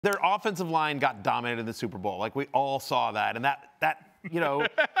Their offensive line got dominated in the Super Bowl. Like, we all saw that. And that you know,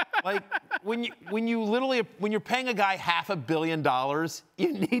 like, when you're paying a guy $500 million,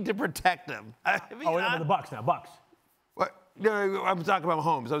 you need to protect him. I mean, we're the Bucs now. Bucs. What? No, I'm talking about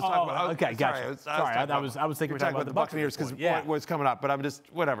Mahomes. I was talking about. Okay, gotcha. Sorry, I was thinking we were talking about the Buccaneers because what's coming up. But I'm just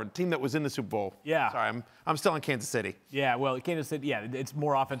whatever team that was in the Super Bowl. Yeah. Sorry, I'm still in Kansas City. Yeah, well, Kansas City. Yeah, it's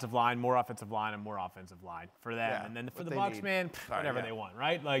more offensive line, and more offensive line for them. Yeah. And then for the Bucs, man, whatever they want,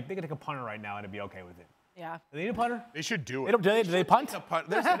 right? Like they could take a punter right now and it'd be okay with it. Yeah. Do they need a punter? They should do it. Do they punt?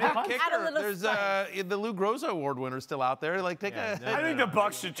 There's a kicker. There's the Lou Groza Award winner still out there. Like, take a. I think the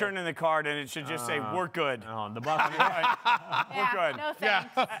Bucs should turn in the card and it should just say, "We're good." The Bucs. We're good. No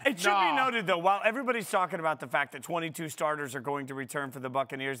thanks. It should be noted, though, while everybody's talking about the fact that 22 starters are going to return for the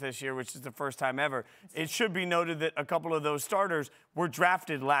Buccaneers this year, which is the first time ever, it should be noted that a couple of those starters were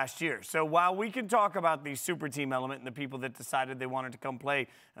drafted last year. So while we can talk about the super team element and the people that decided they wanted to come play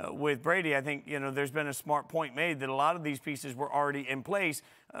with Brady, I think, there's been a smart point made that a lot of these pieces were already in place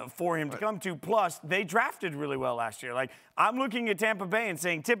for him to come to. Plus, they drafted really well last year. Like, I'm looking at Tampa Bay and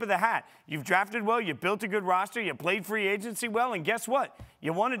saying, tip of the hat. You've drafted well, you built a good roster, you played free agency well, and guess what?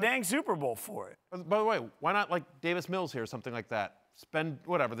 You won a dang Super Bowl for it. By the way, why not like Davis Mills here or something like that? Spend,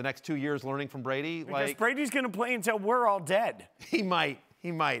 whatever, the next 2 years learning from Brady? Because Brady's going to play until we're all dead. He might.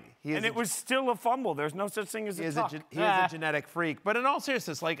 And it was still a fumble. There's no such thing as a tuck. He is a genetic freak. But in all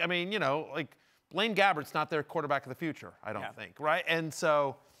seriousness, like, I mean, like, Blaine Gabbert's not their quarterback of the future, I don't think, right? And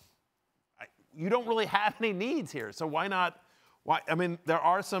so you don't really have any needs here. So why not? I mean, there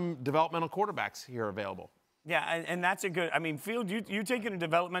are some developmental quarterbacks here available. Yeah, and that's a good – I mean, Field, you taking a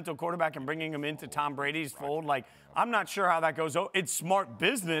developmental quarterback and bringing him into Tom Brady's fold, like, I'm not sure how that goes. It's smart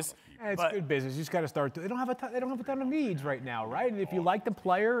business. Yeah, it's good business. You just got to start. They don't have a ton of needs right now, right? And if you like the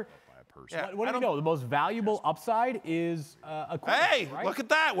player – what do you know? The most valuable upside is a quarterback, Hey, right? look at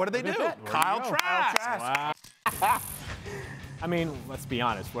that. What did they do? Kyle Trask. Wow. I mean, let's be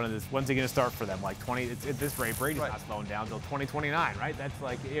honest. When's he going to start for them? Like 20? At this rate, Brady's not slowing down until 2029, right? That's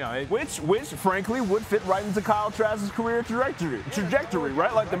like, Which, frankly, would fit right into Kyle Trask's career trajectory,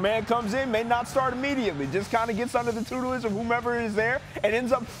 right? Like the man comes in, may not start immediately, just kind of gets under the tutelage of whomever is there, and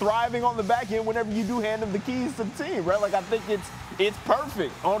ends up thriving on the back end whenever you do hand him the keys to the team, right? Like I think it's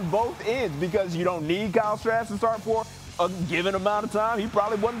perfect on both ends because you don't need Kyle Trask to start for a given amount of time. He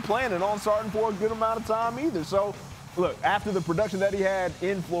probably wasn't planning on starting for a good amount of time either. So. Look, after the production that he had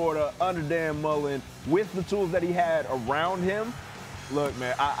in Florida under Dan Mullen, with the tools that he had around him, look,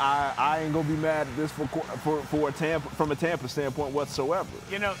 man, I ain't gonna be mad at this from a Tampa standpoint whatsoever.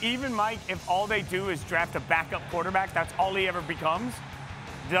 Even Mike, if all they do is draft a backup quarterback, that's all he ever becomes.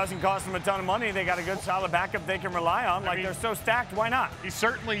 It doesn't cost them a ton of money. They got a good, solid backup they can rely on. I mean, they're so stacked, why not? He's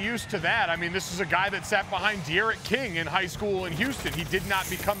certainly used to that. I mean, this is a guy that sat behind De'Aaron King in high school in Houston. He did not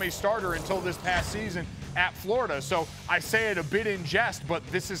become a starter until this past season at Florida. So I say it a bit in jest, but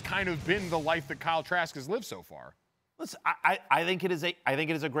this has kind of been the life that Kyle Trask has lived so far. Listen, I think it is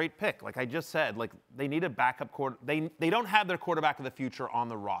a great pick. Like I just said, like they need a backup quarter. They don't have their quarterback of the future on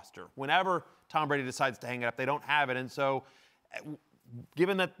the roster. Whenever Tom Brady decides to hang it up, they don't have it. And so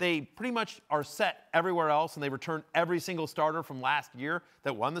given that they pretty much are set everywhere else and they returned every single starter from last year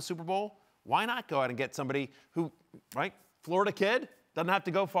that won the Super Bowl, why not go out and get somebody who, right, Florida kid, doesn't have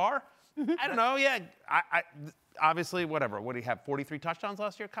to go far? I don't know. Yeah, I obviously, whatever. What did he have, 43 touchdowns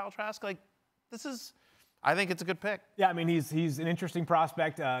last year, Kyle Trask? Like, I think it's a good pick. Yeah, I mean, he's an interesting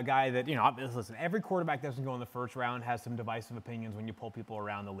prospect, a guy that, listen, every quarterback that doesn't go in the first round has some divisive opinions when you pull people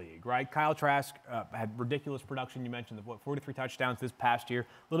around the league, right? Kyle Trask had ridiculous production. You mentioned 43 touchdowns this past year. A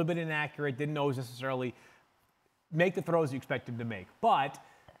little bit inaccurate, didn't always necessarily make the throws you expect him to make. But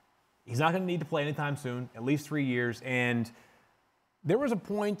he's not going to need to play anytime soon, at least 3 years. And there was a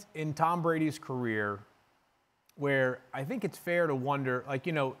point in Tom Brady's career where I think it's fair to wonder, like,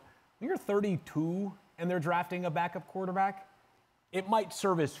 when you're 32 and they're drafting a backup quarterback, it might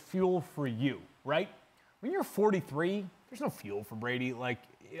serve as fuel for you, right? When you're 43, there's no fuel for Brady. Like,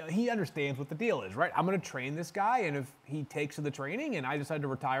 he understands what the deal is, right? I'm going to train this guy, and if he takes to the training and I decide to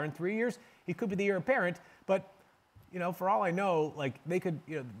retire in 3 years, he could be the heir apparent. But, for all I know, like, they could,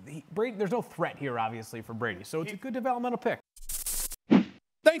 Brady, there's no threat here, obviously, for Brady. So it's a good developmental pick.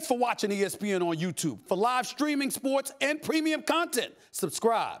 Thanks for watching ESPN on YouTube. For live streaming sports and premium content,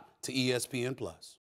 subscribe to ESPN+.